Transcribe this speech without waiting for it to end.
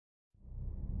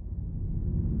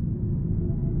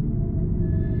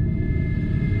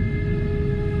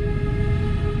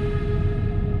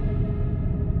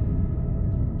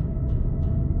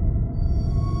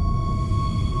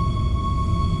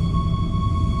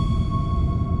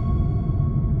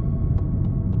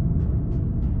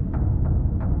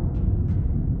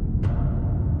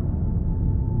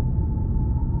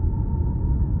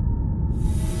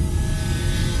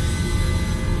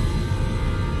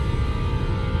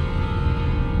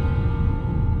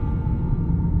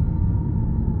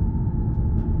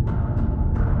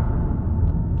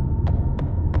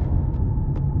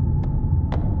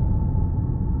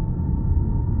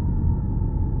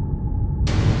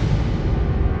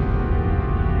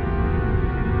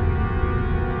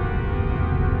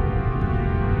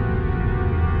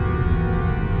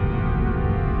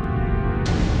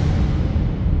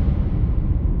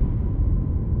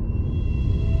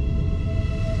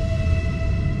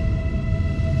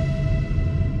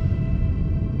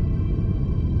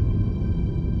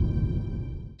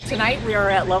Tonight we are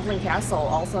at Loveland Castle,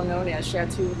 also known as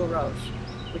Chateau La Roche,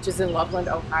 which is in Loveland,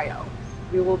 Ohio.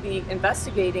 We will be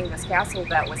investigating this castle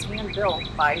that was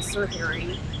hand-built by Sir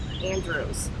Harry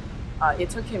Andrews. It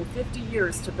took him 50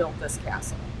 years to build this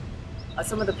castle.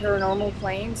 Some of the paranormal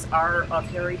claims are of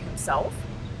Harry himself.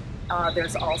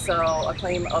 There's also a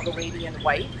claim of a lady in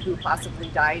white who possibly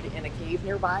died in a cave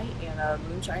nearby in a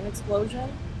moonshine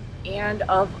explosion, and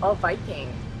of a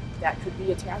Viking that could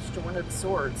be attached to one of the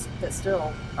swords that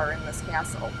still are in this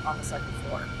castle on the second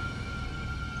floor.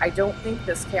 I don't think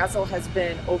this castle has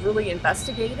been overly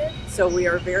investigated, so we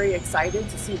are very excited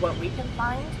to see what we can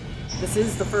find. This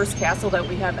is the first castle that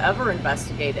we have ever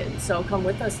investigated, so come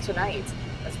with us tonight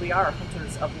as we are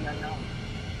hunters of the unknown.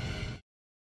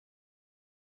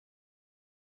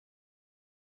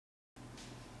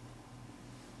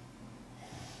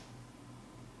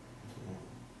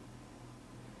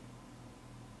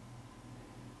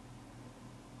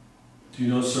 Do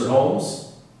you know Sir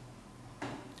Holmes?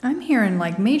 I'm hearing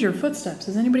like major footsteps.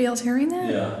 Is anybody else hearing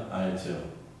that? Yeah, I am too.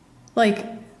 Like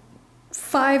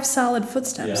 5 solid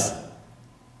footsteps. Yeah.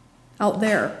 Out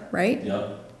there, right?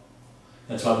 Yep.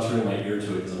 That's why I'm turning my ear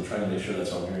to it, because I'm trying to make sure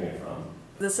that's where I'm hearing it from.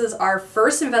 This is our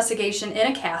first investigation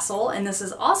in a castle, and this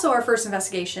is also our first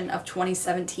investigation of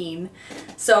 2017.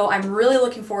 So I'm really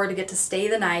looking forward to get to stay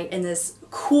the night in this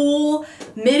cool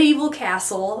medieval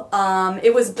castle.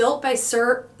 It was built by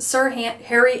Sir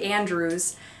Harry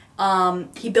Andrews.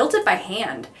 He built it by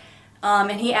hand.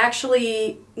 And he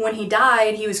actually, when he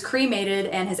died, he was cremated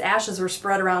and his ashes were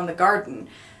spread around the garden.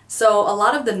 So a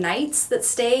lot of the knights that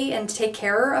stay and take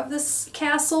care of this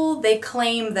castle, they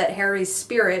claim that Harry's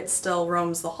spirit still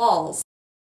roams the halls.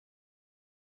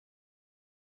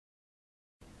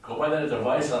 Go by that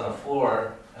device on the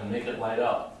floor and make it light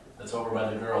up. That's over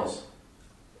by the girls.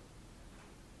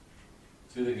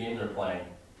 See the game they're playing.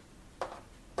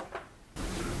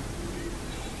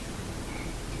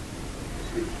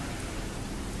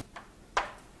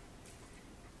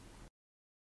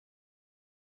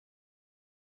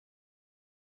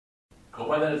 Go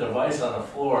by that device on the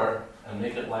floor and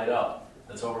make it light up.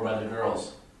 That's over by the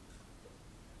girls.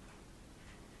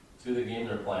 See the game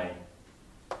they're playing.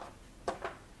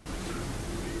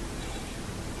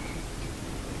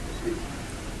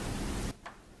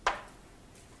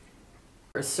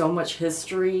 There's so much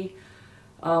history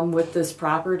with this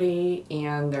property,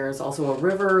 and there's also a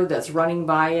river that's running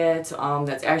by it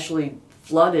that's actually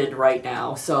flooded right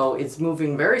now, so it's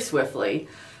moving very swiftly.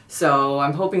 So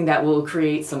I'm hoping that will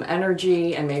create some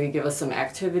energy and maybe give us some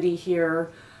activity here.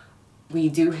 We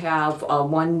do have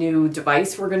one new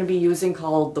device we're going to be using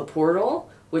called the portal,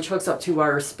 which hooks up to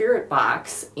our spirit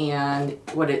box, and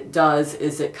what it does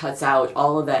is it cuts out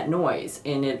all of that noise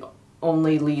and it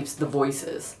only leaves the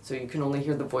voices. So you can only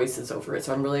hear the voices over it.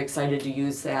 So I'm really excited to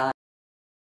use that.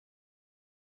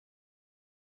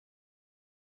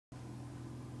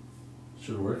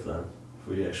 Should work then. If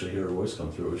we actually hear a voice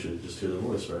come through, we should just hear the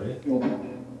voice, right?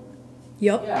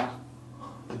 Yep. Yeah.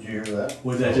 Did you hear that?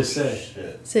 What did I just say?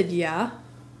 Shit. Said yeah.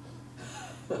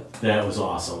 That was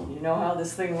awesome. You know how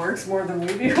this thing works more than we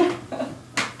do.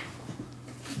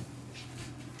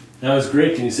 That was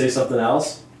great. Can you say something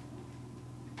else?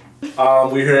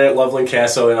 We're here at Loveland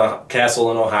Castle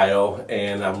in Ohio,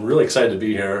 and I'm really excited to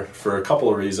be here for a couple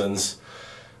of reasons.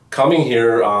 Coming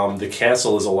here, the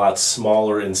castle is a lot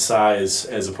smaller in size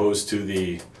as opposed to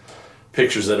the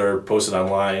pictures that are posted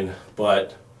online,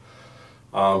 but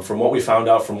from what we found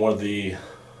out from one of the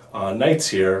knights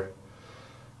here,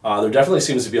 there definitely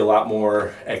seems to be a lot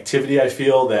more activity, I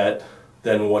feel,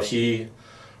 than what he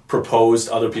proposed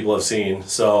other people have seen.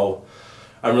 So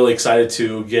I'm really excited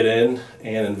to get in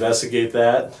and investigate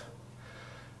that.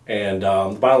 And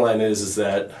the bottom line is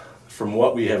that from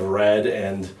what we have read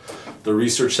and the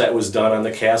research that was done on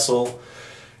the castle,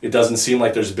 it doesn't seem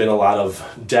like there's been a lot of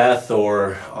death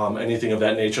or anything of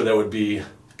that nature that would be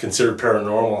considered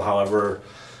paranormal. However,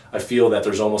 I feel that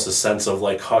there's almost a sense of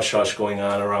like hush-hush going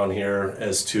on around here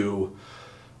as to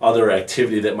other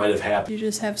activity that might have happened. Did you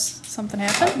just have something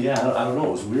happen? Yeah, I don't know.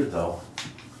 It was weird though.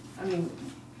 I mean,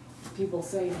 people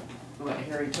say when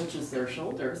Harry touches their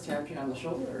shoulders, tap you on the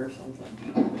shoulder or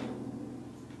something.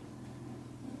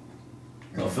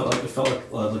 It felt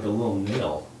like a little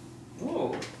nail.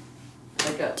 Oh.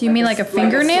 Do you mean like a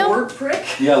fingernail? Like a sword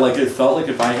prick? Yeah, like it felt like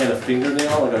if I had a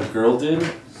fingernail, like a girl did,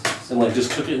 and like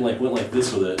just took it and like went like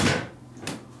this with it.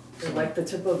 Or like the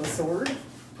tip of a sword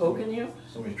poking you?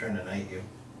 Somebody's trying to knight you.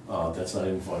 Oh, that's not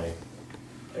even funny.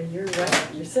 Or you're right.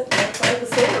 You're sitting right by the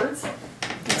swords.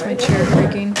 That's my chair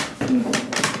creaking.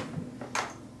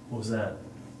 What was that?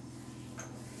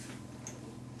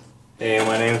 Hey,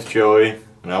 my name's Joey.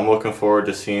 And I'm looking forward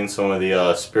to seeing some of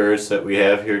the spirits that we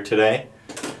have here today.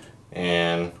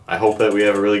 And I hope that we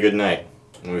have a really good night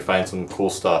and we find some cool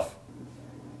stuff.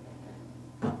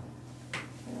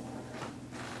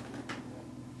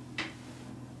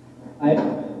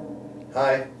 Hi.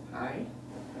 Hi.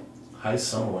 Hi,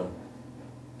 someone.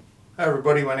 Hi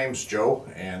everybody, my name's Joe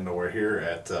and we're here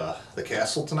at the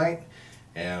castle tonight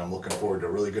and I'm looking forward to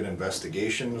a really good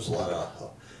investigation. There's a lot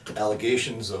of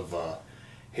allegations of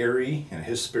Harry and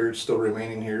his spirit still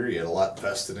remaining here. He had a lot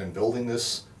vested in building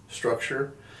this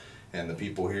structure, and the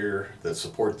people here that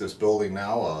support this building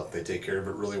now, they take care of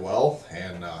it really well,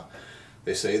 and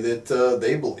they say that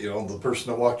the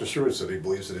person that walked us through it said he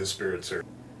believes that his spirit's here.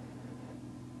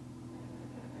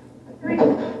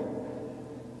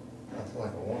 That's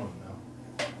like a woman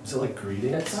now. Is it like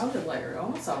greetings? It sounded like, it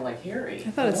almost sounded like Harry.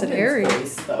 I thought it said Woman's Harry.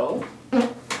 voice, though.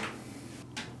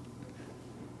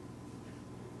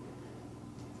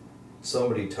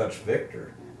 Somebody touched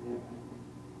Victor.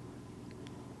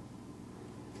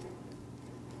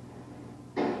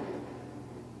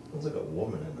 Sounds like a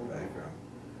woman in the background.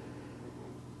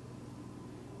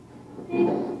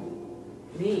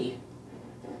 Me.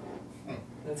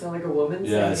 That sound like a woman?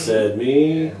 Yeah, I saying said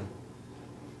me.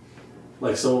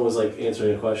 Like someone was like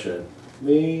answering a question.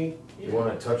 Me. You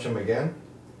want to touch him again?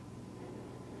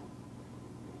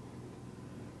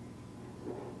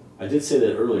 I did say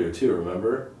that earlier too,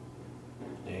 remember?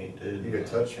 Yeah, you did. You could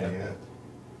touch me, yeah.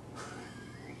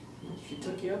 She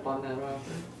took you up on that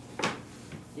offer.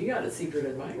 You got a secret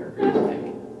admirer, I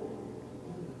think.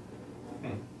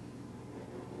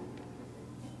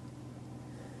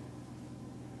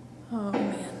 Oh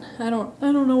man, I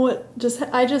don't know what.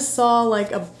 I just saw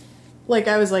like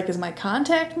I was like, is my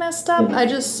contact messed up? I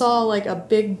just saw like a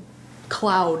big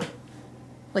cloud,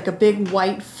 like a big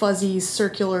white fuzzy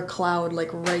circular cloud, like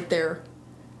right there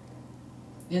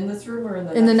In this room or in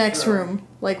the in the next room,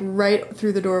 like right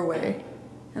through the doorway,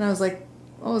 and I was like,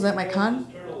 oh, is that my Just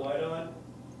turn the light on.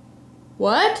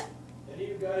 What?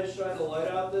 Any of you guys shine the light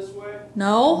out this way?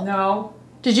 No. No.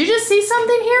 Did you just see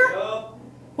something here? No.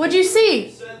 What'd you You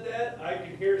see? said that. I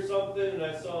could hear something and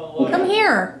I saw a light. Come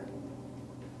here.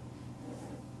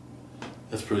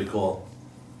 That's pretty cool.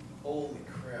 Holy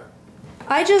crap.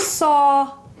 I just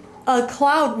saw a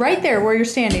cloud right there where you're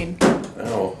standing.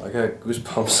 Oh, I got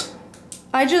goosebumps.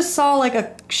 I just saw like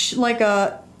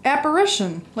a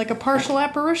apparition, like a partial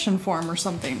apparition form or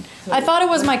something. I thought it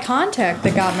was my contact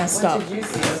that got messed What up. did you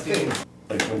see, Steve?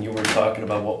 Like when you were talking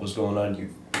about what was going on, you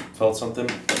felt something?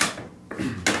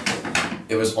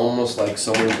 It was almost like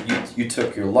someone, you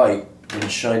took your light and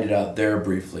shined it out there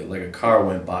briefly, like a car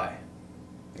went by.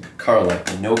 Like a car light.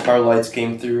 And no car lights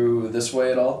came through this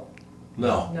way at all?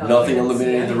 No. No, Nothing we didn't see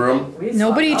illuminated the room? anything. We saw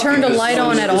Nobody nothing. turned a light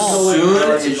on at As all.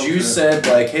 soon as you said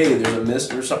like, hey, there's a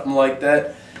mist or something like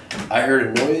that, I heard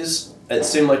a noise. It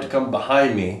seemed like to come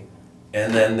behind me,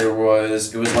 and then it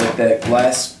was like that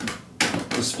glass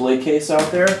display case out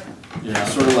there, Yeah.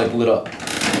 sort of like lit up.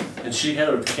 And she had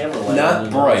her camera light on Not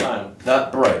the whole bright, time.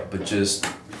 not bright, but just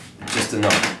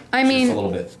enough. I Just mean, a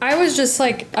little bit. I was just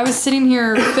like, I was sitting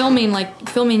here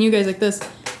filming you guys like this,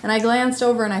 and I glanced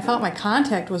over and I thought my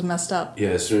contact was messed up. Yeah,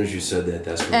 as soon as you said that,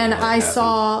 that's what And had I happened.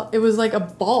 saw, it was like a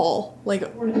ball, like,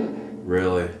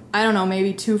 Really I don't know,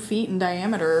 maybe 2 feet in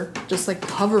diameter, just like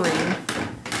hovering.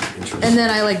 interesting. And then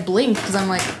I like blinked because I'm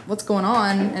like, what's going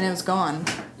on? And it was gone.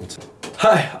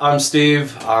 Hi, I'm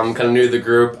Steve. I'm kind of new to the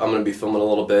group. I'm going to be filming a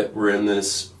little bit. We're in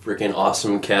this freaking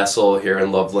awesome castle here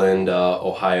in Loveland,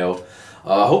 Ohio.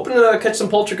 Hoping to catch some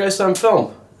poltergeist on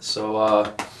film. So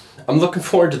I'm looking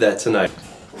forward to that tonight.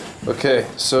 Okay,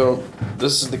 so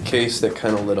this is the case that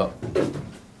kind of lit up.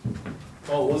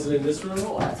 Oh, was it in this room?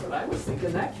 Oh, that's what I was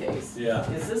thinking, that case. Yeah.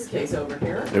 Is this case over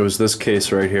here? It was this case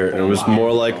right here, and it was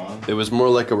more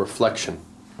like a reflection.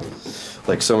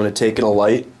 Like someone had taken a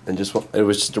light and it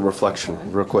was just a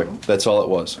reflection, real quick. That's all it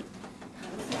was.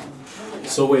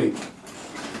 So wait,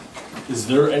 is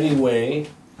there any way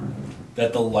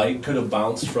that the light could have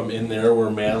bounced from in there where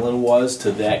Madeline was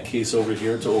to that case over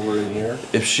here to over in here?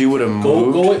 If she would have Go-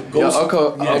 moved, go- yeah, I'll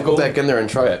go go- back in there and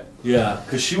try it. Yeah,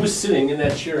 because she was sitting in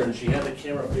that chair and she had the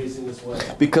camera facing this way.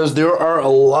 Because there's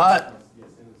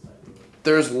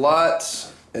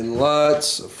lots and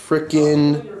lots of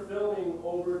frickin' You're filming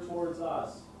over towards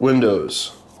us.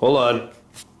 windows. Hold on.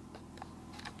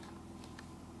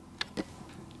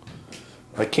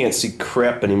 I can't see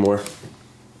crap anymore.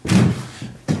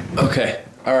 Okay,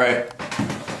 alright.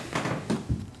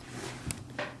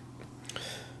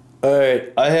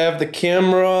 Alright, I have the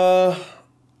camera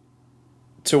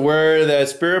to where that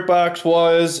spirit box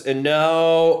was, and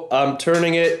now I'm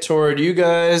turning it toward you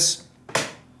guys.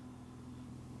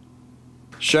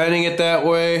 Shining it that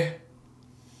way.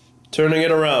 Turning it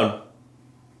around.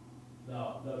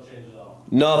 No, no change at all.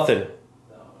 Nothing.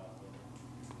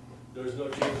 There's no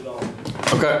change at all.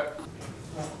 Okay.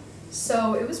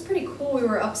 So it was pretty cool. We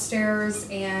were upstairs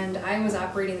and I was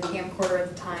operating the camcorder at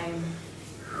the time.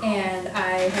 And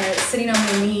I had it sitting on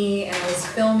my knee and I was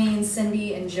filming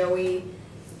Cindy and Joey.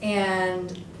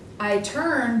 And I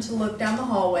turned to look down the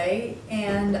hallway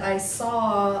and I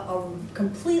saw a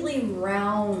completely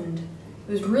round,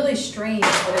 it was really strange,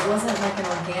 but it wasn't like an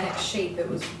organic shape. It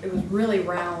was really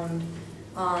round,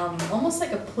 almost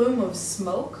like a plume of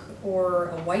smoke or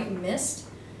a white mist.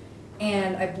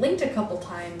 And I blinked a couple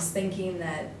times thinking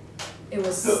that it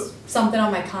was something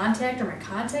on my contact or my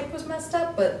contact was messed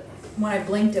up, but when I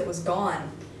blinked it was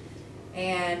gone.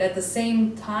 And at the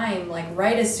same time, like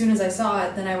right as soon as I saw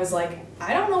it, then I was like,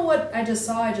 I don't know what I just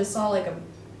saw. I just saw like a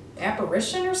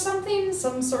apparition or something,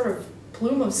 some sort of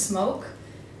plume of smoke.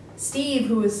 Steve,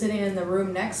 who was sitting in the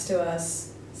room next to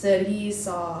us, said he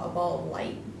saw a ball of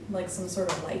light, like some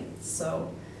sort of light.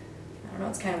 So I don't know,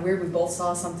 it's kind of weird. We both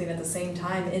saw something at the same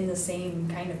time in the same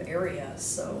kind of area.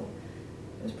 So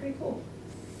it was pretty cool.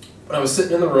 When I was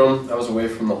sitting in the room, I was away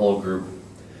from the whole group.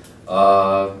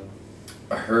 I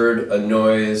heard a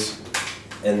noise,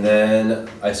 and then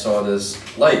I saw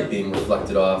this light being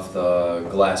reflected off the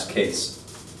glass case.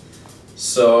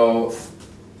 So,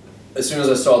 as soon as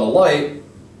I saw the light,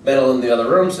 Madeline in the other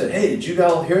room said, "Hey, did you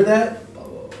all hear that?" Blah,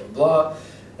 blah, blah, blah.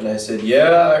 And I said,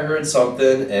 "Yeah, I heard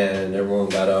something," and everyone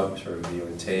got up, started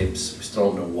viewing tapes. We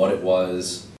still don't know what it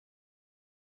was.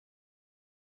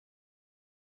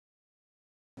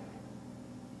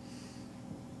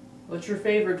 What's your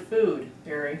favorite food,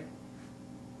 Harry?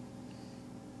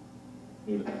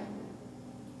 Food.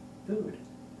 Food.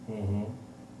 Mm-hmm.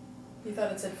 You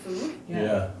thought it said food?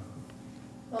 Yeah.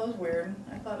 That was weird.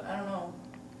 I don't know.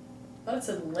 I thought it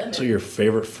said lemon. So your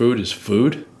favorite food is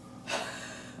food?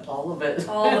 All of it.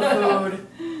 All the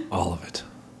food. All of it.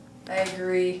 I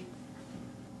agree.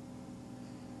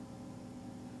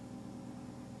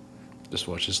 Just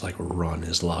watch this like run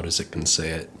as loud as it can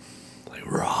say it. Like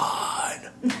run.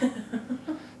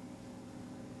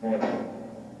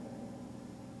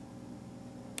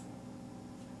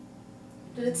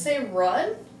 Did it say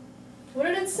run? What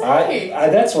did it say?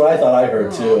 That's what I thought I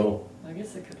heard too. I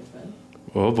guess it could have been.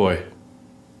 Oh boy.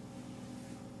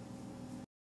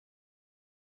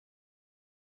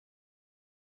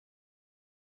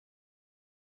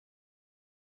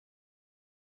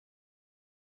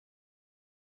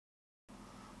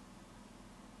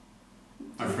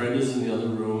 Our friend is in the other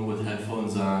room with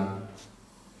headphones on.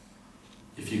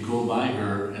 If you go by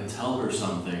her and tell her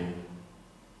something,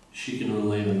 she can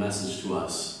relay the message to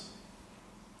us.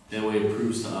 That way it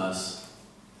proves to us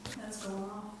That's going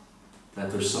off.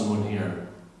 that there's someone here.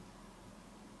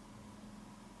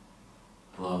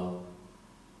 Hello?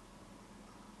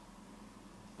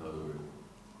 That was weird.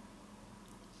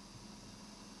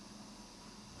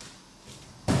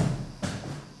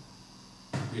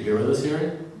 You here with us,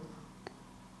 Harry?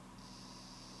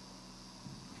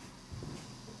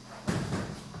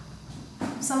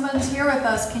 If someone's here with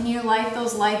us, can you light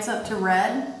those lights up to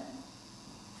red?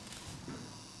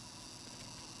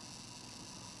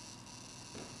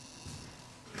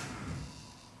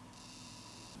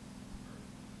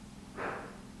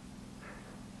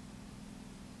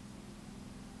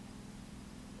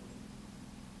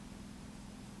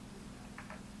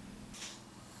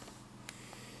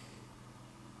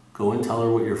 Go and tell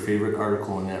her what your favorite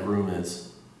article in that room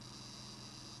is,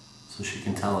 so she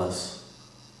can tell us.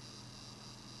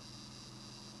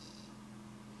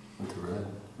 Went to red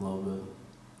a little bit.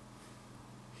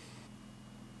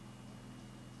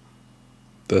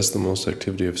 That's the most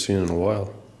activity I've seen in a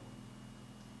while.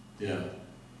 Yeah.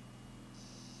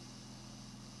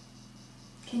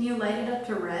 Can you light it up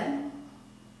to red?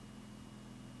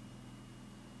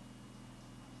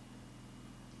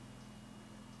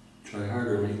 Try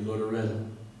harder, make it go to red.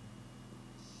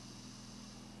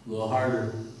 A little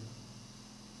harder.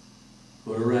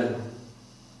 Go to red.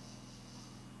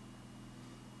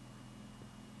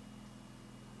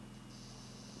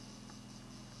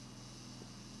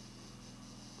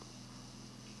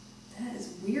 That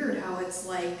is weird how it's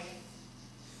like,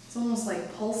 it's almost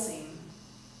like pulsing.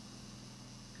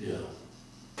 Yeah.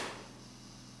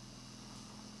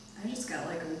 I just got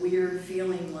like a weird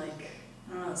feeling like,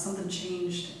 I don't know, something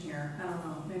changed in here. I don't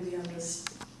know, maybe I'm just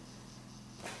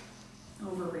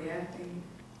overreacting.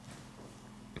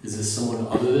 Is this someone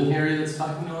other than Harry that's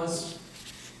talking to us?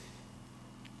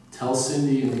 Tell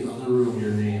Cindy in the other room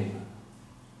your name.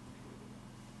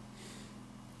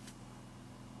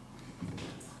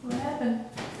 What happened?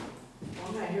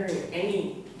 I'm not hearing hearing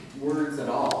any words at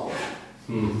all.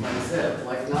 Like zip,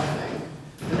 like nothing.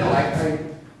 But no,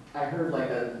 I heard like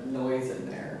a noise in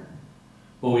there.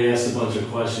 Well, we asked a bunch of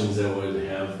questions that would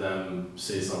have them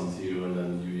say something to you, and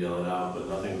then you yell it out, but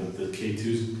nothing. The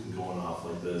K2's going off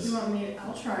like this. You want me?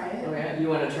 I'll try it. Okay, you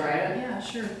want to try it? Yeah,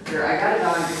 sure. Here, I got it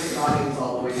on because the volume's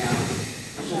all the way down.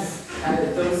 It's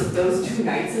just, those 2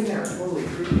 nights in there are totally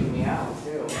creeping me out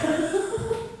too.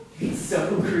 It's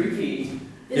so creepy.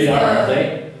 They are, aren't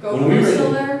they? When we were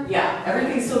still there? Yeah,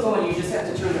 everything's still going. You just have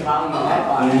to turn the volume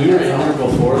up on When it. we were in here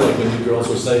before, like when you girls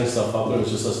were setting stuff up, and it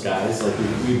was just us guys. Like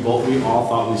we all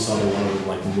thought we saw the one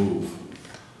like move.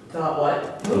 The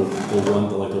what? The one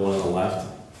on the left.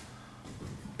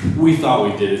 We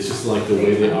thought we did. It's just like the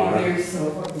way they are. They're so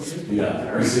fucking creepy. Yeah,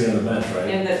 we're sitting on the bench, right?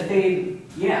 And that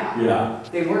yeah. Yeah.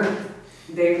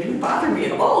 They didn't bother me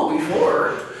at all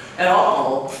before, at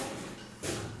all.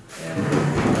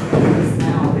 And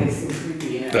now they seem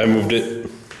creepy. And I moved it.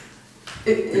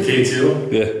 The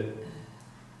K2. Yeah.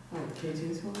 Oh,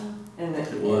 K2's going on? And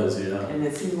It was, yeah. And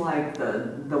it seemed like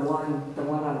the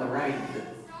one on the right,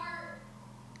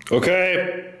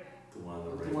 Okay. The one on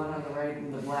the the right. one on the right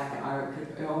in the black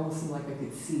it almost seemed like I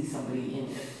could see somebody in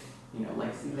it. You know,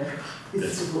 like see there.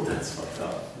 That's fucked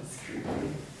up. It's creepy.